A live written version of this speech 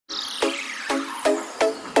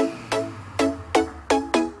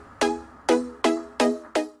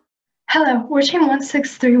Hello, we're Team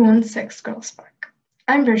 16316 Girl Spark.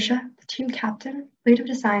 I'm Versha, the team captain, lead of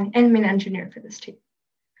design, and main engineer for this team.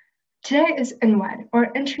 Today is INWED,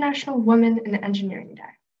 or International Women in Engineering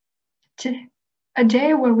Day. A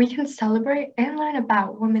day where we can celebrate and learn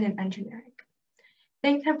about women in engineering.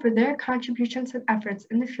 Thank them for their contributions and efforts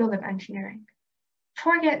in the field of engineering.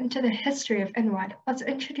 Before we get into the history of INWED, let's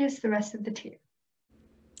introduce the rest of the team.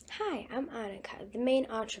 Hi, I'm Annika, the main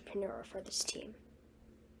entrepreneur for this team.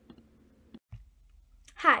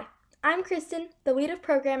 Hi, I'm Kristen, the lead of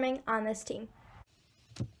programming on this team.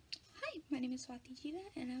 Hi, my name is Swati Jita,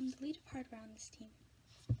 and I'm the lead of hardware on this team.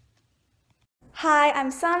 Hi,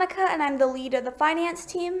 I'm Sonika, and I'm the lead of the finance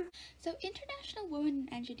team. So International Women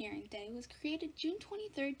in Engineering Day was created June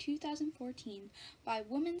 23, 2014 by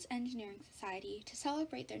Women's Engineering Society to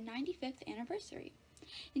celebrate their 95th anniversary.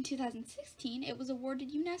 In 2016, it was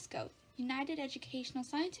awarded UNESCO, United Educational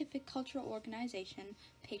Scientific Cultural Organization,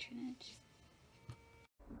 patronage.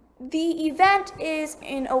 The event is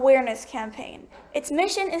an awareness campaign. Its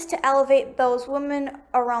mission is to elevate those women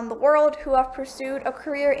around the world who have pursued a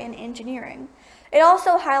career in engineering. It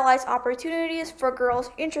also highlights opportunities for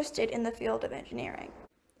girls interested in the field of engineering.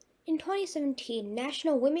 In 2017,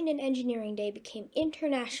 National Women in Engineering Day became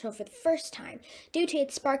international for the first time due to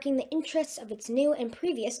it sparking the interests of its new and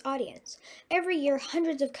previous audience. Every year,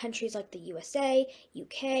 hundreds of countries like the USA,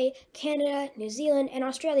 UK, Canada, New Zealand, and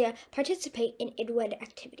Australia participate in INWED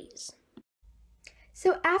activities.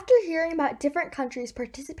 So after hearing about different countries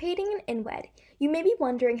participating in INWED, you may be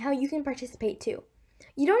wondering how you can participate too.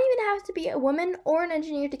 You don't even have to be a woman or an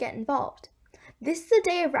engineer to get involved. This is a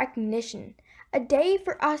day of recognition. A day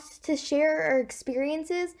for us to share our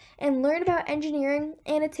experiences and learn about engineering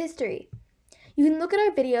and its history. You can look at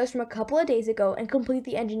our videos from a couple of days ago and complete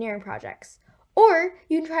the engineering projects, or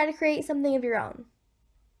you can try to create something of your own.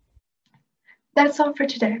 That's all for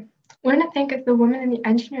today. I want to thank the women in the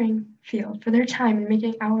engineering field for their time in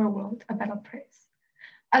making our world a better place.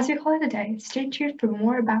 As we call it a day, stay tuned for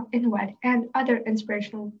more about INWED and other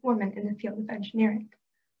inspirational women in the field of engineering.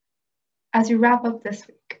 As we wrap up this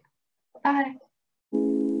week, bye.